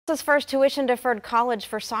Tulsa's first tuition-deferred college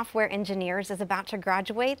for software engineers is about to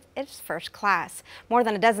graduate its first class. More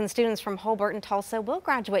than a dozen students from Hurlburt and Tulsa will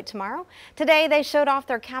graduate tomorrow. Today, they showed off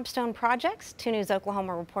their capstone projects. 2 News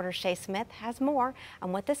Oklahoma reporter Shay Smith has more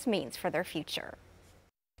on what this means for their future.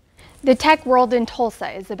 The tech world in Tulsa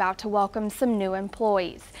is about to welcome some new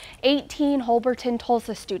employees. 18 Hurlburt and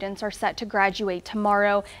Tulsa students are set to graduate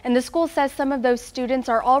tomorrow, and the school says some of those students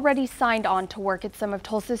are already signed on to work at some of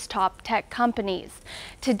Tulsa's top tech companies.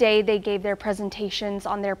 Today, they gave their presentations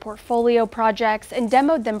on their portfolio projects and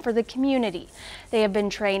demoed them for the community. They have been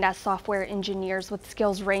trained as software engineers with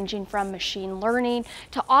skills ranging from machine learning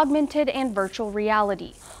to augmented and virtual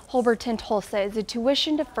reality. Hurlburt and Tulsa is a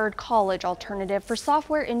tuition-deferred college alternative for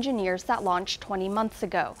software engineers that launched 20 months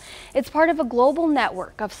ago. It's part of a global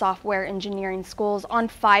network of software engineering schools on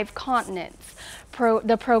 5 continents.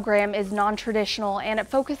 The program is non-traditional and it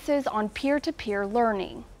focuses on peer-to-peer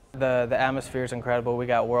learning. The atmosphere is incredible. We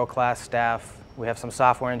got world-class staff. We have some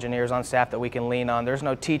software engineers on staff that we can lean on. There's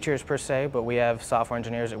no teachers per se, but we have software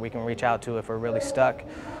engineers that we can reach out to if we're really stuck.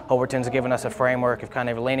 Hurlburt's given us a framework of kind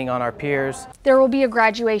of leaning on our peers. There will be a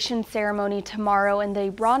graduation ceremony tomorrow in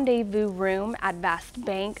the Rendezvous Room at Vast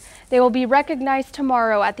Bank. They will be recognized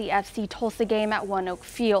tomorrow at the FC Tulsa game at One Oak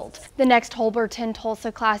Field. The next Hurlburt and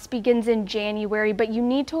Tulsa class begins in January, but you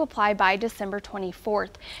need to apply by December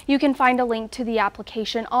 24th. You can find a link to the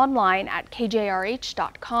application online at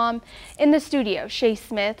kjrh.com. In the studio, Shay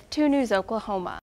Smith, 2 News Oklahoma.